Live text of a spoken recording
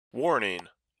Warning.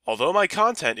 Although my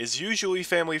content is usually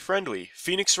family-friendly,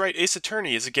 Phoenix Wright Ace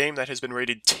Attorney is a game that has been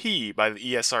rated T by the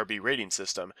ESRB rating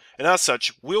system, and as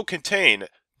such will contain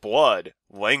blood,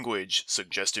 language,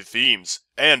 suggestive themes,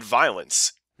 and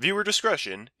violence. Viewer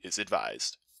discretion is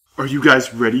advised. Are you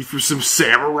guys ready for some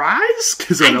samurais?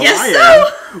 Because I know guess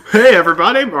I am. Hey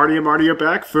everybody, Marty and Marty are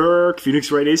back for Phoenix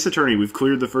Wright Ace Attorney. We've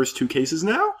cleared the first 2 cases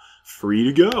now.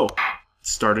 Free to go.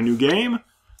 Start a new game.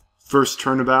 First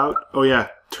turnabout. Oh yeah,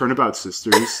 Turnabout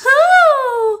Sisters.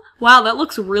 Oh! Wow, that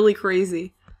looks really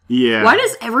crazy. Yeah. Why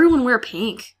does everyone wear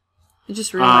pink? I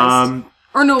just realized.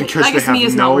 Or no, because I guess they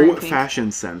Mia's have not wearing no pink. fashion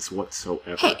sense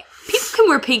whatsoever. Hey, people can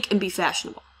wear pink and be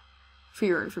fashionable. For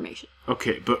your information.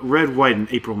 Okay, but red, white, and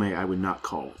April May I would not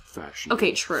call fashion.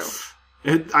 Okay, true.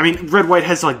 I mean, red, white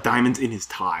has, like, diamonds in his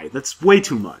tie. That's way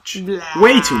too much. Blah.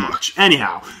 Way too much.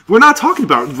 Anyhow, we're not talking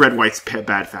about red, white's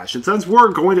bad fashion sense. We're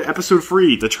going to episode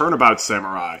 3, the Turnabout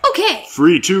Samurai. Okay.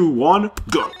 3, 2, 1,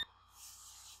 go.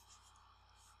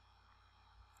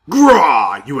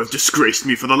 Grah! You have disgraced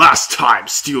me for the last time,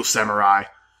 Steel Samurai.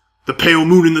 The pale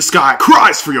moon in the sky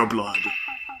cries for your blood.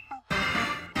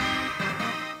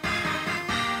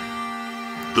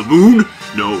 The moon?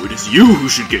 No, it is you who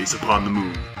should gaze upon the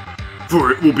moon.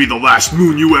 For it will be the last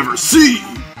moon you ever see!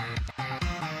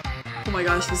 Oh my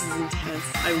gosh, this is intense.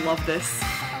 I love this.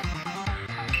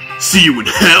 See you in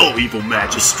hell, evil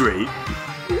magistrate!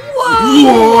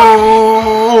 Whoa!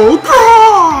 Whoa!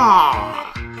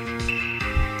 Grah!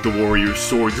 The warrior's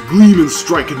swords gleam and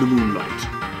strike in the moonlight.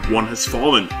 One has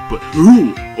fallen, but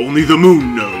who? Only the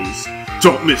moon knows.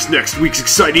 Don't miss next week's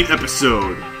exciting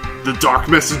episode. The Dark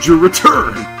Messenger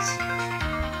returns!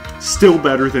 Still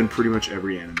better than pretty much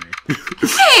every anime.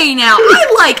 Hey now, I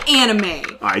like anime!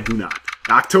 I do not.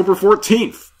 October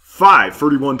 14th,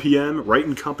 5:31 p.m., Wright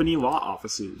 & Company Law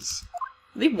Offices.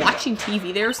 Are they watching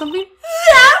TV there or something?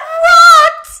 That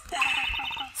rocks!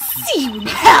 See you in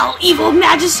hell, evil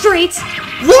magistrate!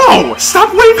 Whoa! Stop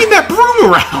waving that broom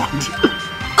around!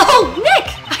 Oh, Nick!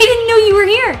 I didn't know you were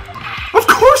here! Of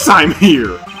course I'm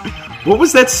here! What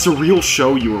was that surreal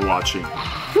show you were watching?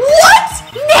 What?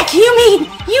 Nick, you mean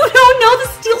you don't know the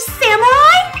Steel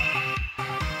Samurai?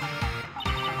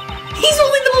 He's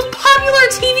only the most popular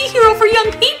TV hero for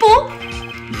young people.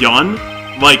 Young?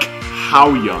 Like,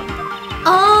 how young?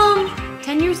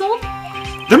 10 years old?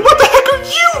 Then what the heck are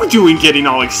you doing getting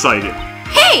all excited?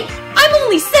 Hey, I'm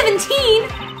only 17.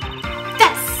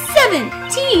 That's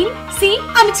 17. See,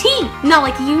 I'm a teen, not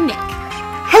like you, Nick.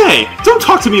 Hey, don't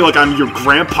talk to me like I'm your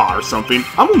grandpa or something.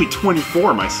 I'm only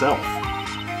 24 myself.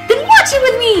 Then watch it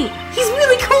with me! He's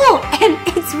really cool, and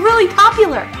it's really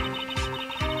popular.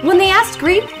 When they asked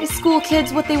grade school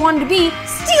kids what they wanted to be,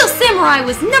 Steel Samurai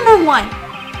was #1.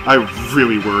 I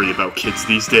really worry about kids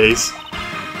these days.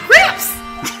 Gramps!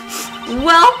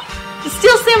 Well, the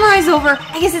Steel Samurai's over.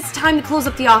 I guess it's time to close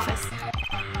up the office.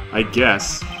 I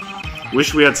guess.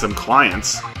 Wish we had some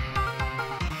clients.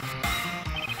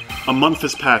 A month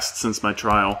has passed since my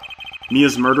trial.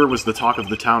 Mia's murder was the talk of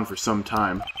the town for some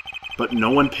time, but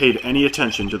no one paid any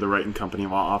attention to the Wright & Company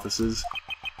law offices.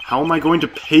 How am I going to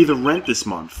pay the rent this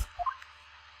month?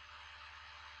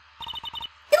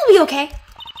 It'll be okay.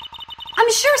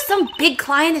 I'm sure some big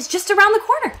client is just around the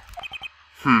corner.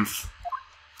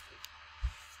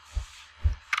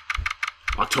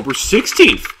 October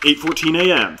 16th, 8:14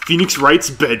 a.m., Phoenix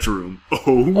Wright's bedroom.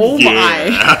 Oh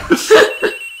yeah!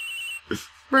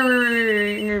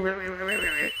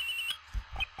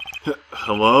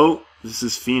 Hello? This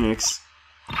is Phoenix.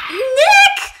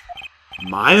 Nick!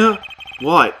 Maya?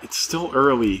 What? It's still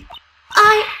early.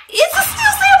 It's the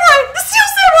Steel Samurai! The Steel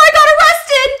Samurai got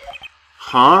arrested!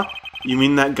 Huh? You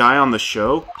mean that guy on the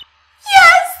show?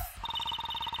 Yes!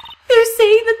 They're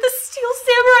saying that the Steel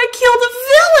Samurai killed a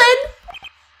villain!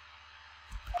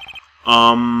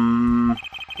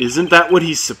 Isn't that what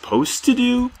he's supposed to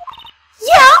do?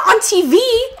 Yeah, on TV!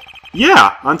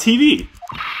 Yeah, on TV.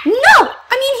 No!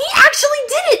 I mean, he actually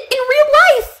did it in real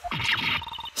life!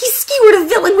 He skewered a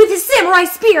villain with his samurai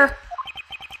spear!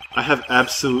 I have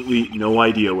absolutely no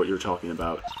idea what you're talking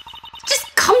about.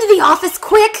 Just come to the office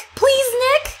quick, please,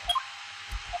 Nick!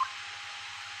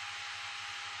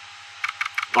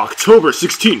 October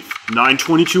 16th,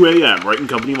 9:22 a.m., Wright &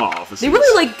 Company Law Offices. They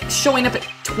really like showing up at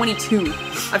 22,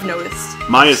 I've noticed.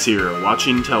 Maya's here,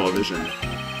 watching television.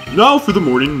 Now for the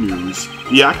morning news.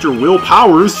 The actor Will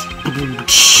Powers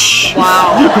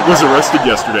was arrested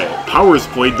yesterday. Powers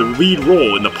played the lead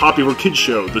role in the popular kids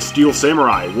show, The Steel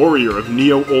Samurai, Warrior of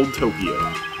Neo Old Tokyo.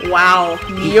 Wow,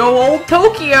 Neo Old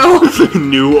Tokyo!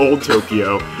 New Old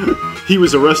Tokyo. He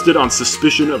was arrested on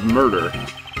suspicion of murder.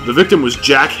 The victim was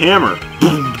Jack Hammer.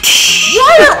 What?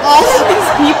 Why are all of these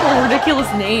people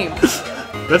ridiculous names?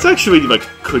 That's actually, like,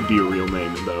 could be a real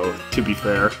name, though, to be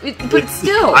fair. But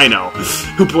still. I know.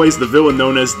 Who plays the villain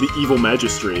known as the Evil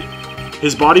Magistrate.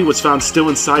 His body was found still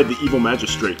inside the Evil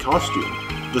Magistrate costume.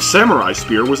 The samurai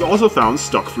spear was also found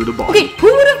stuck through the body. Okay,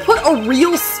 who would have put a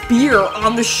real spear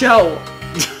on the show?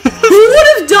 Who would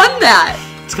have done that?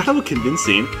 It's gotta look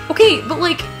convincing. Okay, but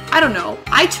like, I don't know.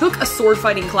 I took a sword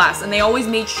fighting class, and they always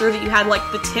made sure that you had like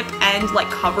the tip end like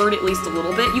covered at least a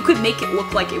little bit. You could make it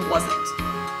look like it wasn't.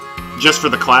 Just for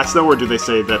the class, though, or do they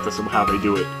say that this is how they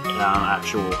do it on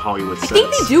actual Hollywood sets? I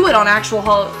think they do it on actual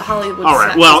Hollywood Alright,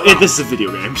 sets. well, this is a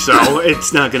video game, so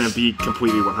it's not going to be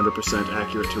completely 100%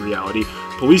 accurate to reality.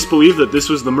 Police believe that this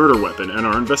was the murder weapon and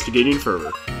are investigating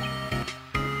further.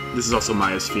 This is also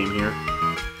Maya's theme here.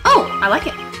 Oh, I like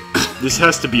it. This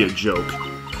has to be a joke.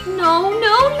 No,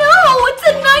 it's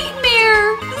a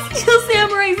nightmare! The Steel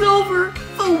Samurai's over!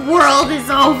 The world is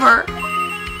over!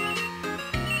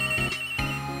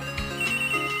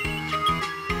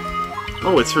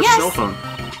 Oh, it's her Yes. cell phone.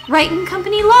 Wright and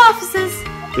Company law offices.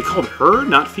 They called her,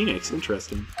 not Phoenix.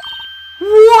 Interesting.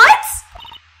 What?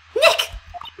 Nick!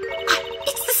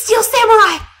 It's the Steel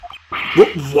Samurai!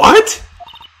 What?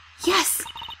 Yes,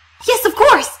 of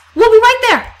course! We'll be right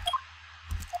there!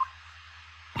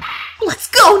 Let's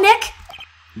go, Nick!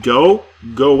 Go?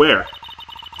 Go where?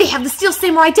 They have the Steel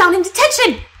Samurai down in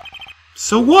detention!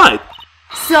 So what?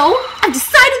 So, I've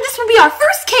decided this will be our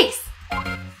first case!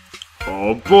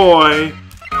 Oh boy.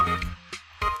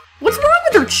 What's wrong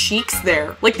with her cheeks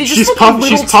there? Like, they just She's look a little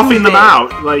she's too puffing them big.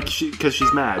 out, like, because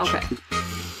she's mad. Okay.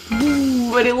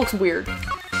 But it looks weird.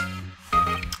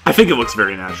 I think it looks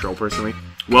very natural, personally.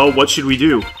 Well, what should we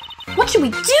do? What should we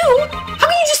do? How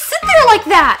can you just sit there like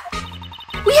that?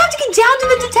 We have to get down to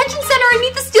the detention center and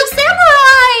meet the Steel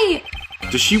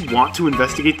Samurai! Does she want to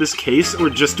investigate this case, or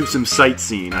just do some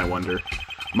sightseeing, I wonder?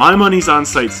 My money's on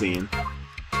sightseeing.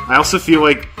 I also feel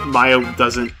like Maya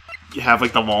doesn't have,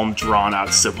 like, the long,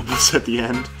 drawn-out syllables at the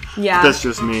end. Yeah. That's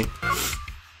just me.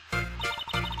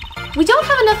 We don't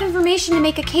have enough information to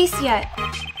make a case yet.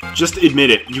 Just admit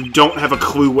it. You don't have a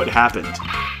clue what happened.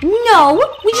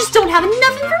 No, we just don't have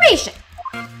enough information.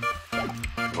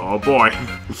 Oh, boy.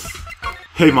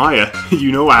 Hey, Maya,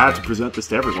 you know I have to present this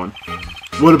to everyone.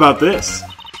 What about this?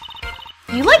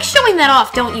 You like showing that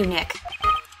off, don't you, Nick?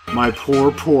 My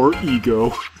poor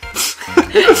ego.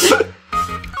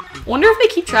 Wonder if they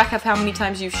keep track of how many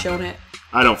times you've shown it.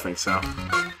 I don't think so.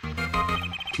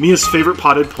 Mia's favorite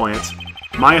potted plant.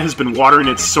 Maya has been watering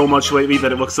it so much lately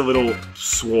that it looks a little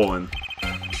swollen.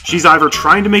 She's either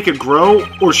trying to make it grow,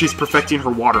 or she's perfecting her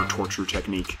water torture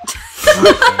technique.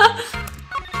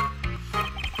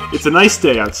 It's a nice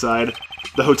day outside.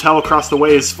 The hotel across the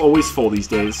way is always full these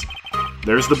days.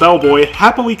 There's the bellboy,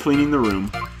 happily cleaning the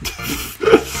room.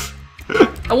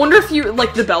 I wonder if you,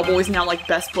 like, the bellboy's now, like,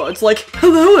 best buds. Like,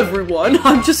 hello, everyone,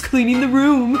 I'm just cleaning the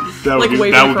room. That would,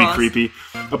 like, that would be creepy.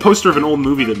 A poster of an old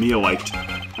movie that Mia liked.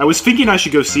 I was thinking I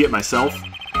should go see it myself.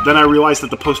 Then I realized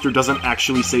that the poster doesn't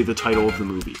actually say the title of the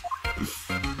movie.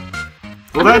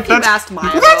 Well,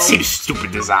 that seems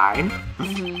stupid design.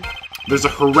 There's a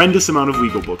horrendous amount of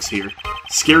legal books here.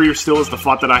 Scarier still is the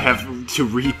thought that I have to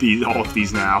read all of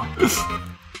these now.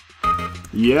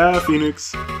 Yeah,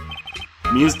 Phoenix.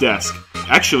 Mia's desk.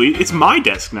 Actually, it's my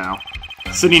desk now.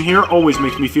 Sitting here always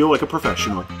makes me feel like a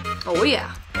professional. Oh,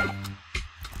 yeah.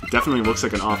 It definitely looks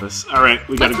like an office. Alright,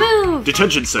 we gotta Let's go. move.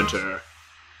 Detention Center.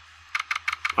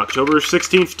 October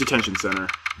 16th, Detention Center.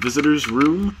 Visitors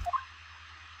room.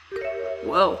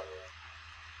 Whoa.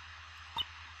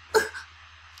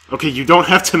 Okay, you don't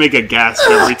have to make a gasp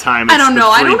every time. I don't know.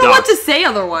 I don't know what to. to say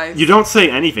otherwise. You don't say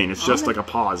anything. It's just like a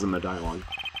pause in the dialogue.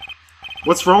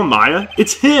 What's wrong, Maya?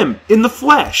 It's him in the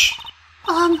flesh.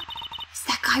 Is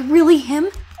that guy really him?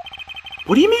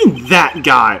 What do you mean, that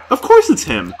guy? Of course it's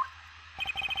him.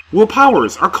 Will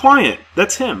Powers, our client.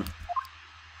 That's him.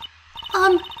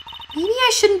 Maybe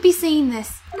I shouldn't be saying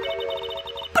this.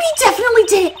 But he definitely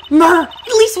did it! Murder! At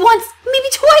least once, maybe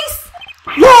twice!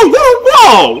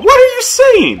 Whoa! What are you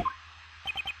saying?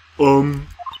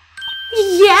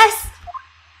 Yes!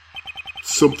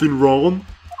 Something wrong?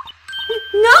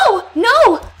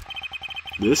 No!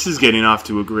 This is getting off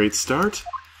to a great start.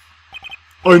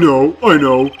 I know.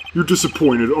 You're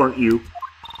disappointed, aren't you?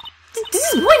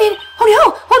 Disappointed?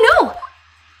 Oh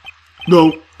no!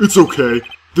 No, it's okay.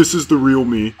 This is the real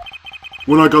me.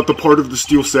 When I got the part of the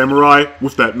Steel Samurai,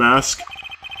 with that mask,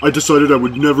 I decided I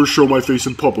would never show my face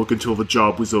in public until the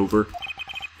job was over.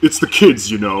 It's the kids,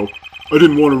 you know. I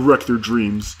didn't want to wreck their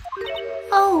dreams.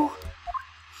 Oh.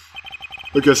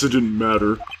 I guess it didn't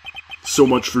matter. So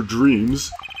much for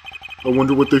dreams. I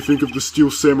wonder what they think of the Steel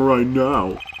Samurai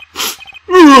now.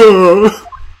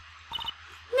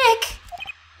 Nick!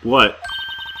 What?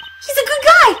 He's a good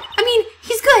guy! I mean,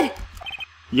 he's good.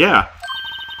 Yeah.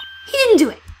 He didn't do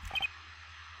it.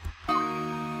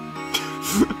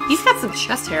 He's got some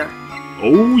chest hair.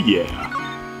 Oh, yeah.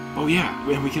 Oh, yeah,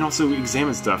 and we can also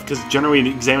examine stuff, because generally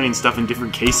examining stuff in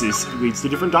different cases leads to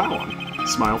different dialogue.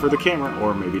 Smile for the camera,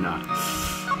 or maybe not.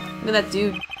 Look at that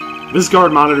dude. This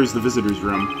guard monitors the visitor's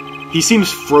room. He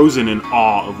seems frozen in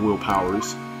awe of Will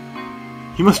Powers.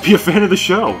 He must be a fan of the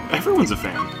show. Everyone's a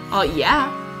fan. Oh, yeah.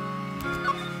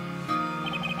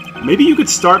 Maybe you could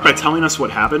start by telling us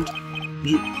what happened?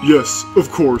 Yes,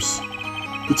 of course.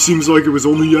 It seems like it was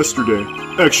only yesterday.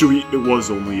 Actually, it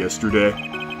was only yesterday.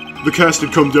 The cast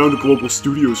had come down to Global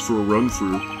Studios for a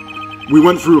run-through. We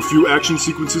went through a few action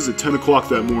sequences at 10 o'clock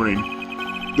that morning.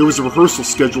 There was a rehearsal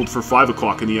scheduled for 5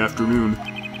 o'clock in the afternoon.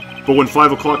 But when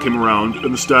 5 o'clock came around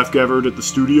and the staff gathered at the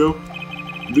studio,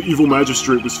 the evil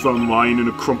magistrate was found lying in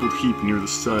a crumpled heap near the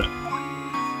set.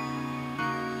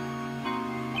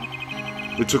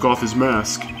 They took off his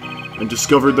mask and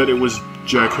discovered that it was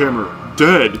Jack Hammer,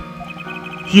 dead.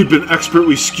 He had been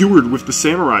expertly skewered with the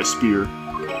samurai spear.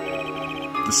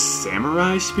 The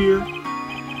samurai spear?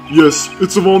 Yes,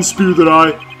 it's a long spear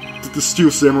that the Steel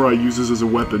Samurai uses as a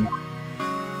weapon.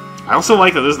 I also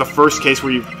like that this is the first case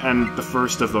where and the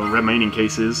first of the remaining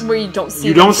cases where you don't see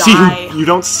you don't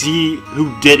see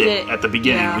who did it at the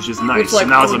beginning, which is nice. It's like,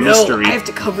 and now it's a mystery. I have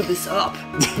to cover this up.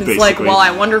 It's like, well, I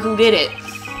wonder who did it.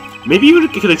 Maybe you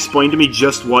could explain to me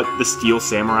just what the Steel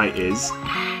Samurai is.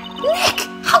 Nick,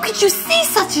 how could you say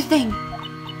such a thing?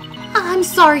 I'm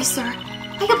sorry, sir.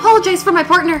 I apologize for my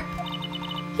partner.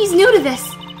 He's new to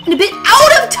this and a bit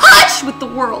out of touch with the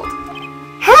world.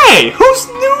 Hey, who's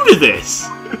new to this?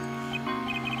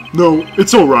 No,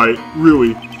 it's alright,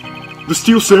 really. The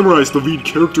Steel Samurai is the lead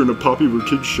character in a popular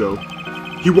kids show.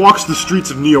 He walks the streets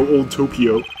of Neo Old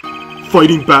Tokyo,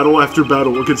 fighting battle after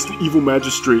battle against the evil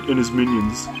magistrate and his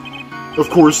minions. Of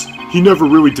course, he never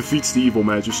really defeats the evil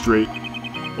magistrate.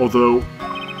 Although,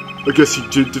 I guess he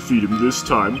did defeat him this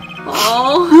time.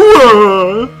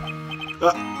 Oh.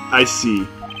 I see.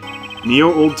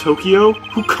 Neo Old Tokyo?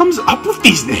 Who comes up with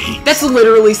these names? That's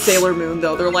literally Sailor Moon,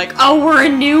 though. They're like, oh, we're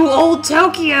in New Old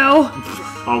Tokyo.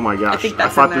 Oh my gosh. I think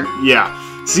that's in there.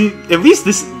 Yeah. See, at least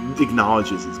this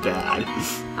acknowledges it's bad.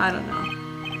 I don't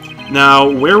know. Now,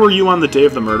 where were you on the day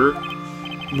of the murder?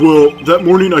 Well, that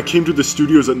morning I came to the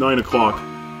studios at 9 o'clock.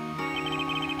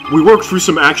 We worked through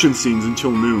some action scenes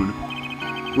until noon.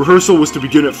 Rehearsal was to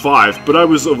begin at 5, but I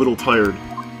was a little tired.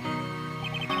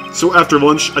 So after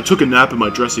lunch, I took a nap in my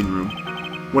dressing room.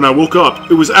 When I woke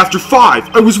up, it was after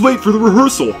 5! I was late for the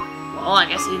rehearsal! Well, I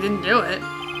guess he didn't do it.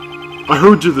 I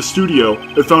hurried to the studio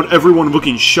and found everyone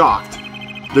looking shocked.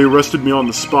 They arrested me on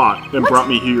the spot and brought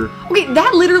me here. Okay,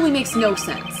 that literally makes no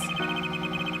sense.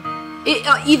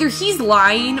 Either he's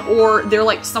lying or they're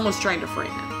like, someone's trying to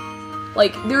frame him.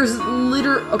 Like, there's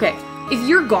okay, if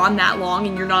you're gone that long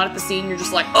and you're not at the scene, you're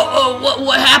just like,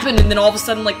 what happened? And then all of a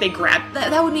sudden, like, they grab,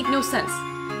 that would make no sense.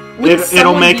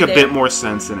 It'll make a bit more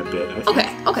sense in a bit, I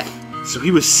think. Okay. So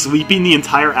he was sleeping the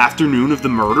entire afternoon of the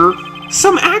murder?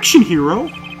 Some action hero!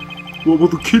 What will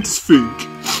the kids think?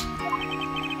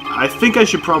 I think I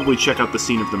should probably check out the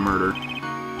scene of the murder.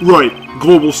 Right,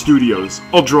 Global Studios.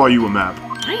 I'll draw you a map.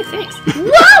 Hey, thanks.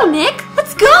 Wow, Nick!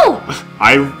 Let's go!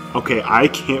 I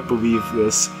can't believe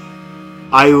this.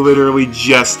 I literally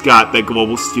just got that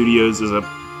Global Studios is a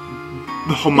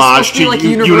homage to like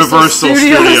Universal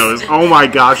Studios. Oh my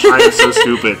gosh, I am so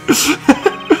stupid.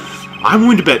 I'm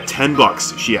willing to bet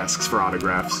 $10 she asks for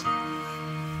autographs.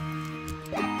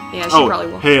 Yeah, she probably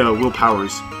will. Hey, Will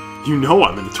Powers. You know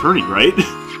I'm an attorney, right?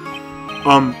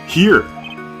 Here.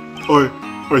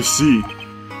 I see.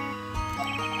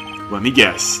 Let me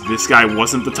guess. This guy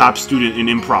wasn't the top student in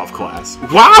improv class.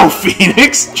 Wow,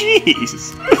 Phoenix!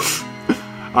 Jeez!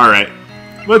 Alright.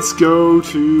 Let's go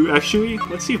to... Actually,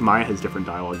 let's see if Maya has different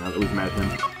dialogue now that we've met him.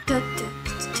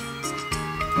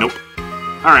 Nope.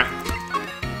 Alright.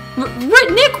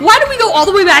 Nick, why do we go all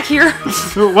the way back here?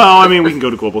 Well, I mean, we can go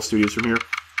to Global Studios from here.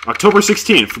 October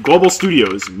 16th, Global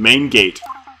Studios, main gate.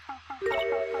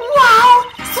 Wow!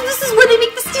 So this is where they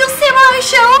make the Steel Samurai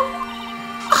show?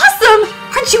 Awesome!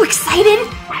 Aren't you excited?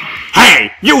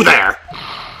 Hey, you there!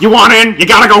 You want in? You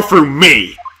gotta go through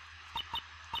me!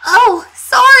 Oh,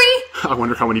 sorry! I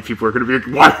wonder how many people are gonna be like,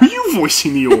 why are you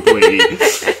voicing the old lady?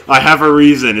 I have a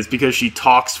reason. It's because she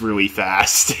talks really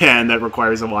fast, and that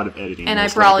requires a lot of editing. And I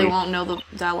probably won't know the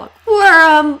dialogue.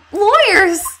 We're,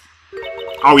 lawyers!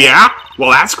 Oh yeah? Well,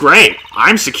 that's great.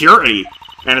 I'm security,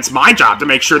 and it's my job to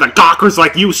make sure that gawkers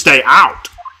like you stay out.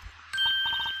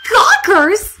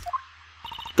 Gawkers?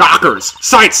 Gawkers,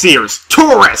 sightseers,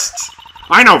 tourists!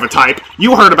 I know the type.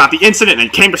 You heard about the incident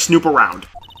and came to snoop around.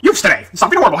 Youths today.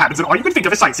 Something horrible happens and all you can think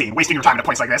of is sightseeing, wasting your time in a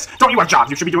place like this. Don't you have jobs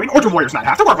you should be doing, or do warriors not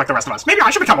have to work like the rest of us? Maybe I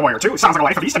should become a warrior too. Sounds like a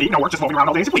life of ease to me. No work, just moving around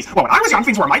all day as you please. Well, when I was young,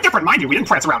 things were mighty different. Mind you, we didn't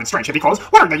prance around in strange hippie clothes.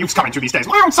 What are the youths coming to these days?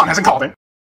 My own son hasn't called in.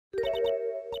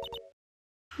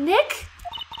 Nick?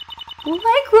 Will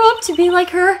I grow up to be like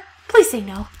her? Please say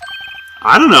no.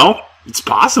 I don't know. It's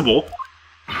possible.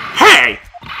 Hey!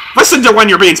 Listen to when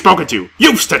you're being spoken to.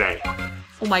 Youths today.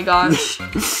 Oh my gosh.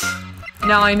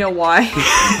 Now I know why.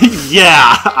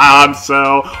 Yeah,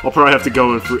 so I'll probably have to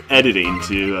go in for editing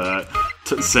to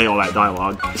say all that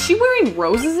dialogue. Is she wearing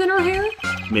roses in her hair?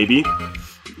 Maybe.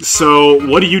 So,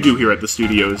 what do you do here at the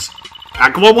studios?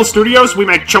 At Global Studios, we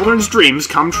make children's dreams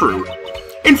come true.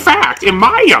 In fact, in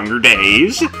my younger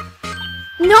days...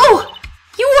 No!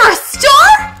 You were a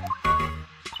star?!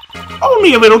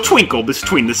 Only a little twinkle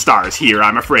between the stars here,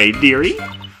 I'm afraid, dearie.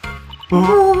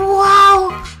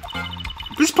 Wow!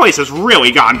 This place has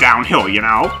really gone downhill, you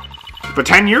know. But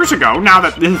 10 years ago, now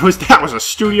that was a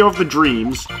studio of the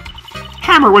dreams.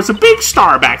 Hammer was a big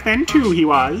star back then, too, he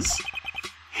was.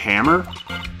 Hammer?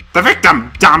 The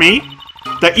victim, dummy!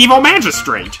 The evil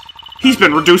magistrate! He's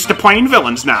been reduced to plain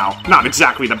villains now. Not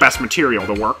exactly the best material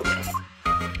to work with.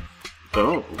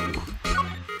 Oh.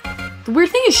 The weird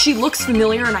thing is she looks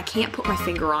familiar and I can't put my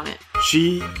finger on it.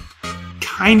 She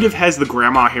kind of has the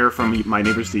grandma hair from My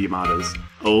Neighbors the Yamadas.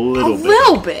 A little bit. A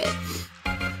little bit.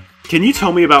 Can you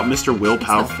tell me about Mr.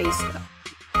 Willpower? It's the face,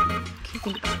 though. Can't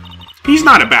think about it. He's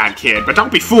not a bad kid, but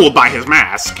don't be fooled by his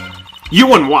mask. You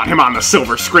wouldn't want him on the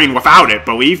silver screen without it,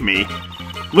 believe me.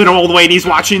 Little old ladies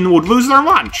watching would lose their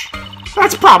lunch.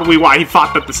 That's probably why he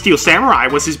thought that the Steel Samurai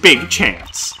was his big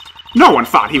chance. No one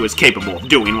thought he was capable of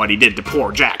doing what he did to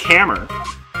poor Jack Hammer.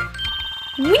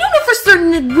 We don't know for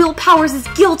certain that Will Powers is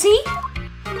guilty.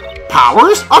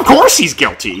 Powers? Of course he's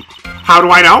guilty. How do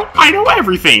I know? I know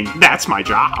everything. That's my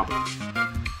job.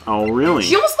 Oh, really?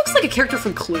 She almost looks like a character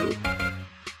from Clue.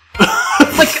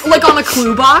 like on a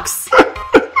Clue box.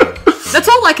 That's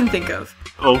all I can think of.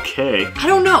 Okay. I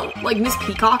don't know. Like Miss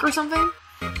Peacock or something?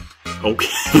 Okay.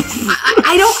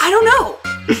 I don't know.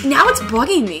 Now it's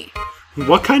bugging me.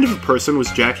 What kind of a person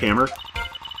was Jack Hammer?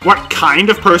 What kind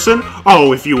of person?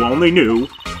 Oh, if you only knew.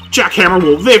 Jack Hammer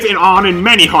will live on in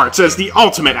many hearts as the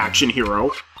ultimate action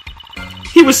hero.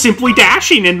 He was simply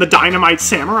dashing in the Dynamite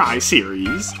Samurai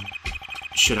series.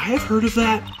 Should I have heard of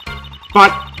that?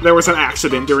 But there was an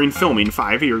accident during filming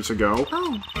 5 years ago.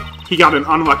 Oh. He got an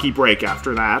unlucky break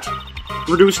after that.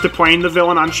 Reduced to playing the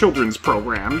villain on children's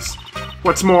programs.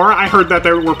 What's more, I heard that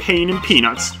there were pain and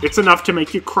peanuts. It's enough to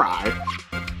make you cry.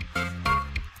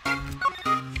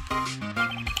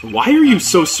 Why are you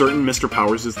so certain Mr.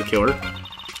 Powers is the killer?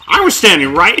 I was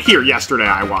standing right here yesterday,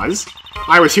 I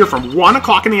was here from 1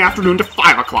 o'clock in the afternoon to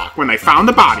 5 o'clock when they found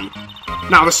the body.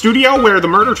 Now, the studio where the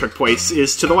murder took place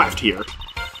is to the left here.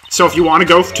 So if you want to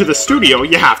go to the studio,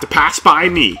 you have to pass by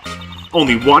me.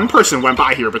 Only one person went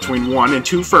by here between 1 and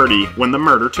 2:30 when the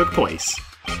murder took place.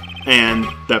 And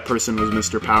that person was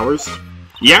Mr. Powers?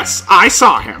 Yes, I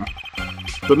saw him.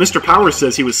 But Mr. Powers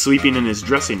says he was sleeping in his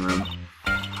dressing room.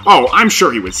 Oh, I'm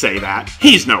sure he would say that.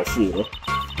 He's no fool.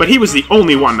 But he was the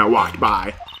only one that walked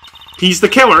by. He's the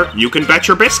killer. You can bet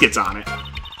your biscuits on it.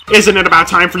 Isn't it about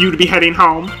time for you to be heading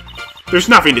home? There's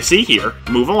nothing to see here.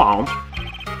 Move along.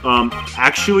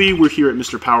 Actually, we're here at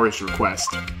Mr. Powers' request.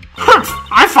 Humph!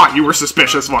 I thought you were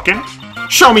suspicious looking.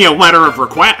 Show me a letter of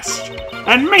request,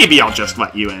 and maybe I'll just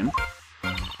let you in.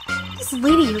 This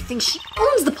lady here thinks she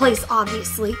owns the place,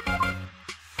 obviously.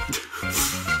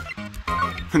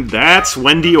 That's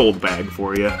Wendy Oldbag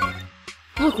for you.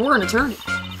 Look, we're an attorney.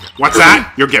 What's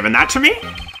that? You're giving that to me?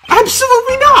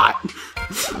 Absolutely not!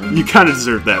 You kind of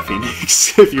deserve that,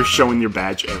 Phoenix, if you're showing your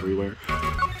badge everywhere.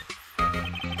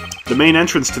 The main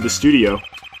entrance to the studio.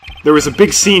 There was a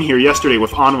big scene here yesterday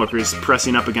with onlookers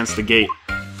pressing up against the gate.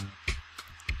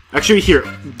 Actually, here,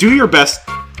 do your best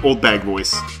Oldbag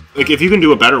voice. Like, if you can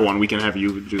do a better one, we can have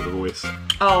you do the voice.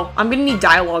 Oh, I'm gonna need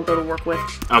dialogue, though, to work with.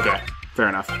 Okay, fair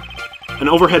enough. An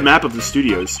overhead map of the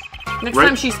studios. Next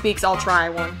time she speaks, I'll try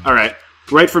one. Alright.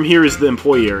 Right from here is the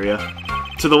employee area.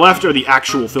 To the left are the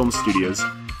actual film studios.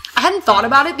 I hadn't thought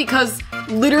about it because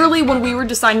literally when we were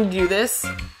deciding to do this,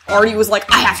 Arty was like,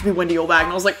 I have to be Wendy Oldbag.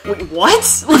 And I was like, wait,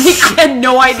 what? Like, I had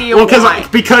no idea why.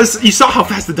 Because you saw how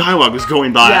fast the dialogue was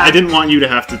going by. Yeah. I didn't want you to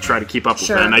have to try to keep up with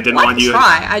that. And I didn't want you to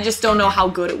try. I just don't know how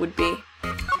good it would be.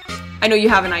 I know you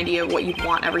have an idea of what you'd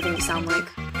want everything to sound like.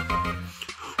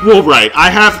 Well, right. I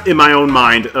have in my own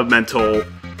mind a mental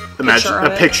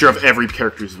picture of every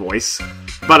character's voice.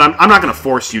 But I'm not going to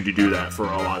force you to do that for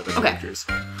a lot of the characters.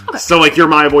 So, like, your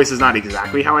Maya voice is not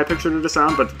exactly how I pictured it to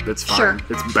sound, but it's fine. Sure.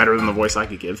 It's better than the voice I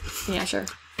could give. Yeah, sure.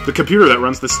 The computer that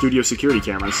runs the studio security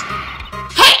cameras.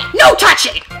 Hey, no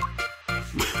touching!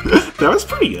 That was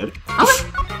pretty good. Okay.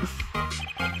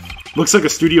 Looks like a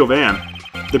studio van.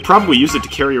 They probably use it to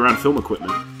carry around film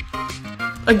equipment.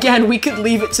 Again, we could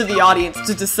leave it to the audience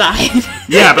to decide.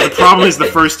 Yeah, but the problem is the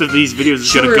first of these videos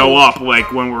is going to True. go up,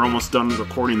 like, when we're almost done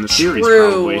recording the series,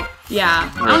 True. probably.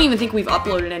 Yeah. I don't even think we've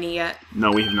uploaded any yet.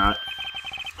 No, we have not.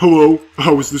 Hello,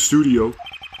 how was the studio?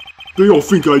 They all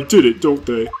think I did it, don't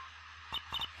they?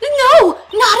 No,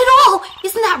 not at all.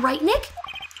 Isn't that right, Nick?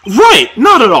 Right,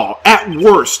 not at all. At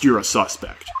worst, you're a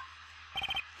suspect.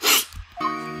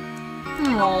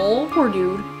 Oh, poor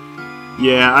dude.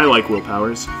 Yeah, I like Will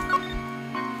Powers.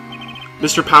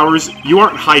 Mr. Powers, you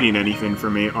aren't hiding anything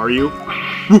from me, are you?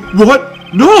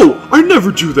 What? No! I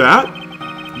never do that!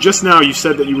 Just now you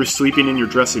said that you were sleeping in your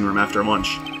dressing room after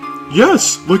lunch.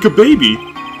 Yes, like a baby.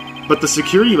 But the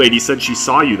security lady said she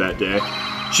saw you that day.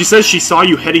 She says she saw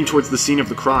you heading towards the scene of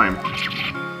the crime.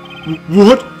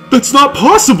 What? That's not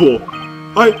possible!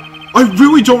 I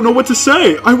really don't know what to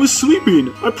say. I was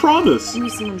sleeping. I promise. Maybe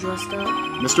someone dressed up.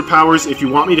 Mr. Powers, if you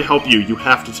want me to help you, you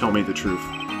have to tell me the truth.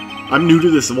 I'm new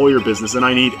to this lawyer business, and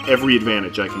I need every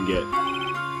advantage I can get.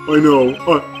 I know.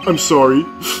 I'm sorry.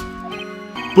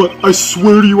 But I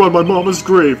swear to you on my mama's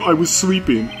grave, I was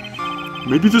sleeping.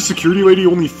 Maybe the security lady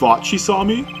only thought she saw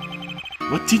me?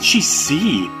 What did she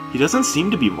see? He doesn't seem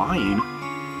to be lying.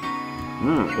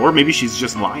 Or maybe she's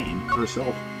just lying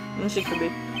herself. She could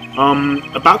be.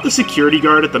 About the security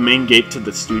guard at the main gate to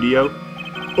the studio.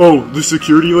 Oh, the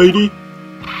security lady?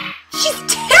 She's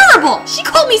terrible! She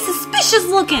called me suspicious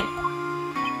looking!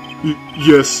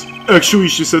 Yes. Actually,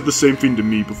 she said the same thing to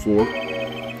me before.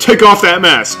 Take off that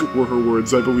mask, were her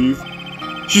words, I believe.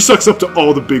 She sucks up to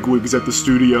all the bigwigs at the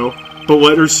studio, but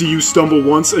let her see you stumble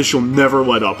once and she'll never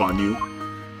let up on you.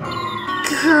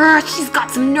 Grr, she's got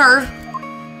some nerve.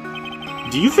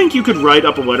 Do you think you could write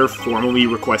up a letter formally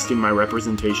requesting my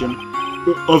representation?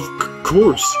 Of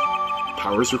course.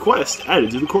 Powers request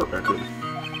added to the court record.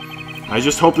 I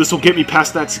just hope this will get me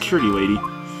past that security lady.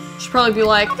 She'll probably be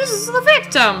like, this is the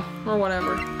victim! Or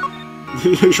whatever.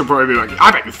 She'll probably be like,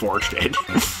 I bet you forged it.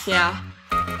 Yeah.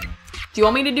 Do you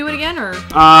want me to do it again, or?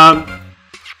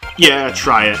 Yeah,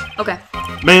 try it. Okay.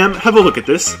 Ma'am, have a look at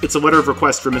this. It's a letter of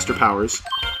request for Mr. Powers.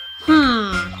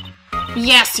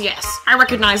 Yes, I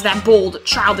recognize that bold,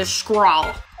 childish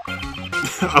scrawl.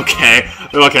 Okay,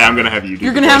 I'm gonna have you do it.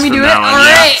 You're gonna have me do it?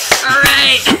 Alright!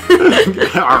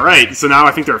 Alright, so now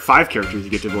I think there are 5 characters you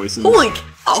get to voice in this. Holy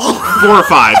cow! 4 or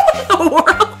 5. The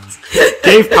world!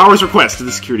 Gave Powers' request to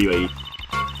the security lady.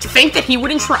 To think that he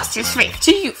would entrust his faith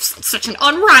to use such an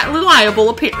unreliable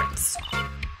appearance.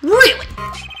 Really?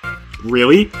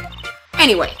 Really?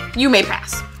 Anyway, you may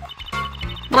pass.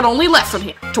 But only left from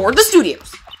here, toward the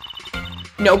studios.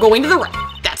 No going to the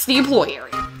right. That's the employee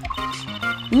area.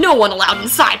 No one allowed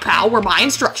inside, pal, were my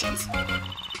instructions.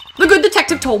 The good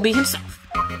detective told me himself.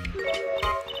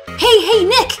 Hey,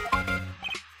 Nick!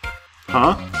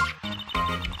 Huh?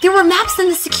 There were maps in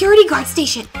the security guard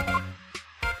station.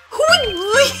 Who would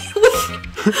leave?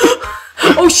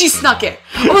 Oh, she snuck it.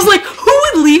 I was like, who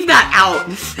would leave that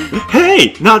out?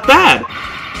 Hey, not bad!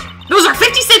 Those are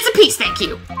 50 cents apiece, thank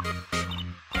you.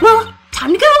 Well,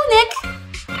 time to go, Nick.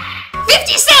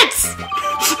 50 cents!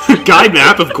 Guide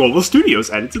map of Global Studios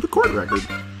added to the court record.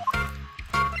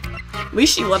 At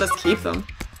least she let us keep them.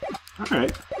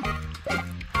 Alright.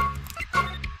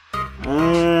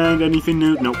 And anything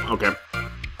new? Nope, okay.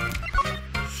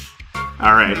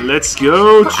 Alright, let's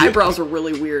go Her to... eyebrows are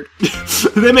really weird.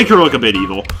 They make her look a bit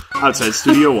evil. Outside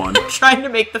Studio 1. I'm trying to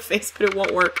make the face, but it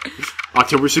won't work.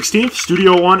 October 16th,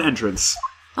 Studio 1 entrance.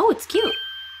 Oh, it's cute.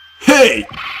 Hey!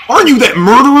 Aren't you that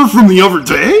murderer from the other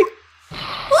day?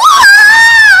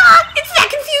 Ah! It's that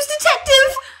confused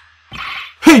detective!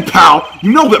 Hey, pal!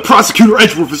 You know that Prosecutor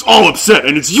Edgeworth is all upset,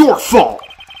 and it's your fault!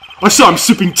 I saw him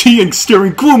sipping tea and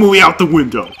staring gloomily out the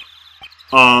window.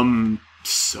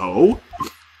 So?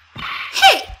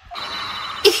 Hey!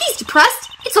 If he's depressed,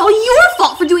 it's all your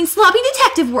fault for doing sloppy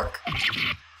detective work.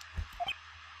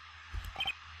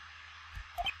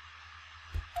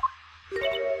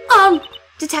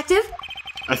 Detective?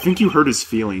 I think you hurt his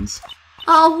feelings.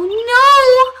 Oh,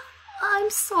 no! I'm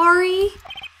sorry.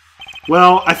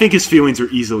 Well, I think his feelings are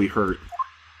easily hurt.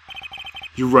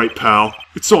 You're right, pal.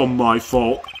 It's all my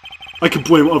fault. I can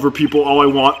blame other people all I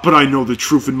want, but I know the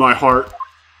truth in my heart.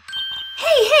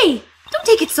 Hey! Don't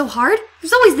take it so hard.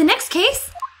 There's always the next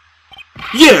case.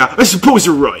 Yeah, I suppose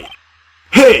you're right.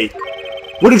 Hey!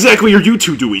 What exactly are you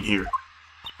two doing here?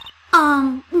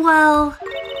 Well...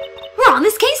 We're on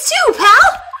this case too,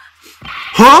 pal!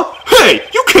 Huh? Hey,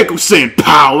 you can't go saying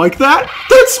pal like that!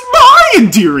 That's my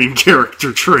endearing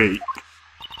character trait!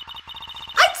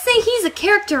 I'd say he's a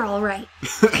character, alright.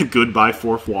 Goodbye,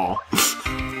 fourth wall.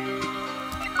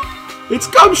 It's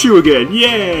Gumshoe again!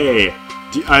 Yay!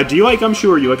 Do you like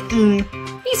Gumshoe or you like...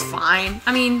 He's fine.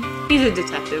 I mean, he's a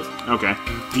detective. Okay.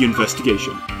 The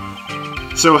investigation.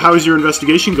 So, how's your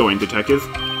investigation going, detective?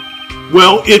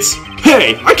 Well, it's...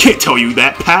 Hey, I can't tell you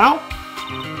that, pal!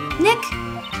 Nick,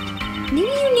 maybe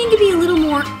you need to be a little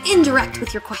more indirect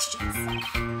with your questions.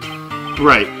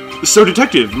 Right. So,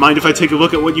 detective, mind if I take a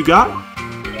look at what you got?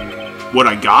 What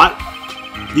I got?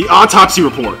 The autopsy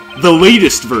report. The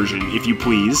latest version, if you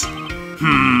please.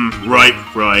 Right.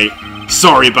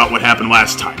 Sorry about what happened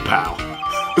last time, pal.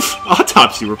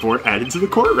 Autopsy report added to the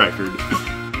court record.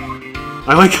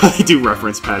 I like how they do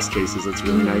reference past cases, that's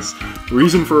really nice.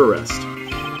 Reason for arrest.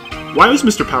 Why was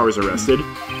Mr. Powers arrested?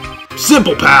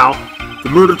 Simple, pal! The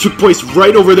murder took place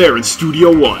right over there in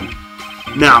Studio 1.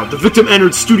 Now, the victim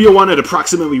entered Studio 1 at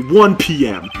approximately 1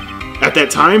 p.m. At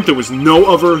that time, there was no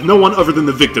one other than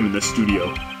the victim in the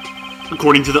studio.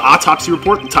 According to the autopsy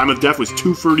report, the time of death was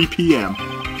 2:30 p.m.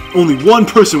 Only one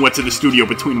person went to the studio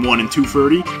between 1 and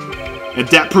 2:30, and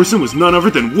that person was none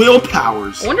other than Will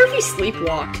Powers. I wonder if he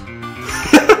sleepwalked.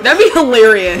 That'd be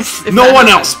hilarious. No one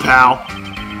else, pal.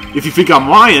 If you think I'm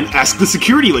lying, ask the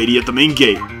security lady at the main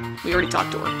gate. We already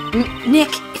talked to her. Nick,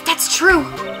 if that's true,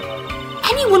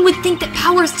 anyone would think that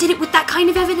Powers did it with that kind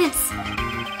of evidence.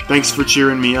 Thanks for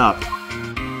cheering me up.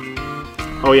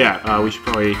 Oh yeah, we should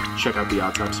probably check out the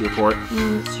autopsy report.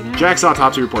 Jack's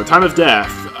autopsy report. Time of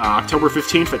death, October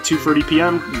 15th at 2:30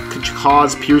 p.m.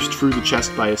 Cause pierced through the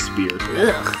chest by a spear.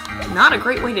 Ugh. Not a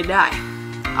great way to die.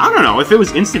 I don't know, if it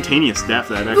was instantaneous death,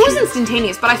 that actually... It was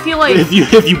instantaneous, but I feel like... If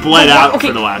you bled out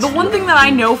for the last... The one thing that I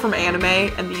know from anime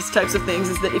and these types of things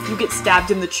is that if you get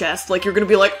stabbed in the chest, like, you're gonna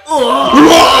be like, ugh! For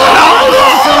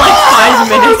like 5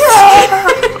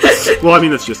 minutes. Well, I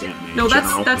mean, that's just anime. No, in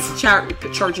general. that's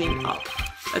charging up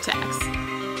attacks.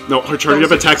 No, her charging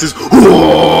up attacks is...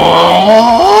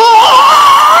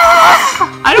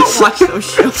 I don't watch those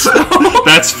shows, though.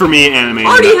 That's, for me, anime.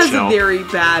 Arty has a very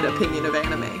bad opinion of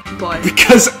anime, but...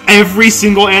 Because every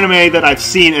single anime that I've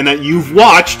seen and that you've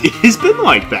watched, it has been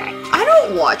like that. I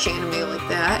don't watch anime like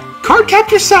that.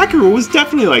 Cardcaptor Sakura was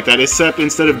definitely like that, except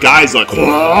instead of guys like,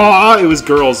 it was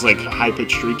girls like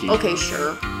high-pitched shrieking. Okay,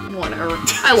 sure. Whatever.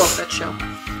 I love that show.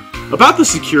 About the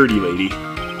security lady.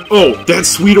 Oh, that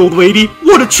sweet old lady?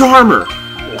 What a charmer!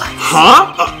 What?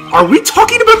 Huh? Are we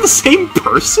talking about the same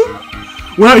person?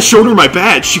 When I showed her my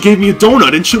badge, she gave me a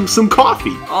donut and some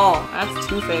coffee. Oh, that's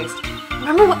two-faced.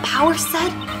 Remember what Powers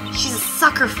said? She's a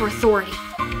sucker for authority.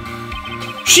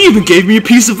 She even gave me a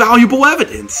piece of valuable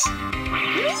evidence.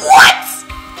 What?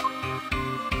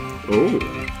 Oh.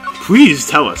 Please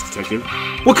tell us, detective.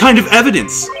 What kind of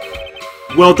evidence?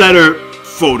 Well, that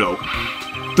photo.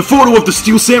 The photo of the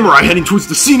Steel Samurai heading towards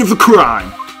the scene of the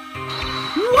crime.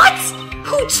 What?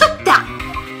 Who took that?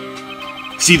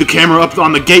 See the camera up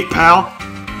on the gate, pal?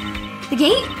 The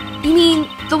gate? You mean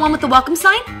the one with the welcome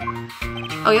sign?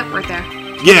 Oh, yep, right there.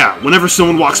 Yeah, whenever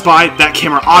someone walks by, that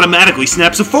camera automatically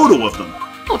snaps a photo of them.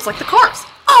 Oh, it's like the cars.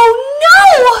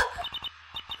 Oh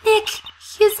no! Nick,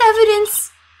 his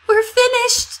evidence. We're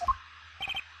finished.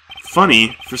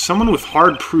 Funny, for someone with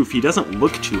hard proof, he doesn't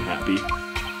look too happy.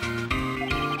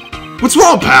 What's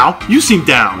wrong, pal? You seem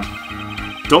down.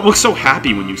 Don't look so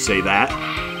happy when you say that.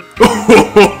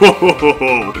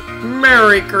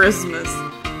 Merry Christmas.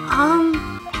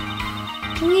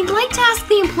 We'd like to ask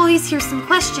the employees here some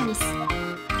questions.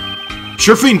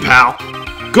 Sure thing, pal.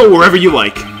 Go wherever you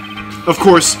like. Of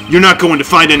course, you're not going to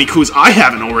find any clues I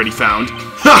haven't already found.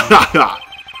 Ha ha ha!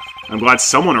 I'm glad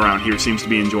someone around here seems to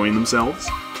be enjoying themselves.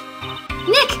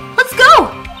 Nick, let's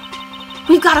go!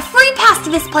 We've got a free pass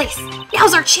to this place.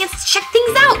 Now's our chance to check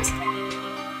things out.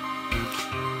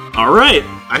 Alright,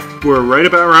 we're right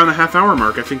about around the half-hour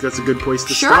mark. I think that's a good place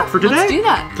to stop for today. Let's do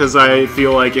that. Because I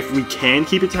feel like if we can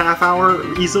keep it to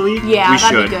half-hour easily, Yeah, we that'd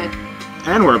should. be good.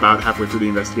 And we're about halfway through the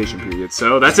investigation period.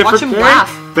 So that's it Watch for him today. laugh.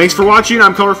 Thanks for watching.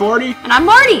 I'm Colorful Arty. And I'm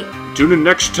Marty. Tune in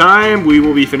next time. We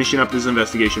will be finishing up this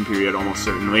investigation period almost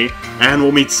certainly. And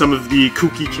we'll meet some of the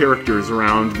kooky characters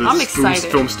around the I'm excited.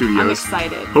 film studios. I'm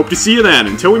excited. Hope to see you then.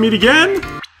 Until we meet again,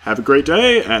 have a great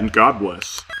day and God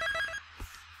bless.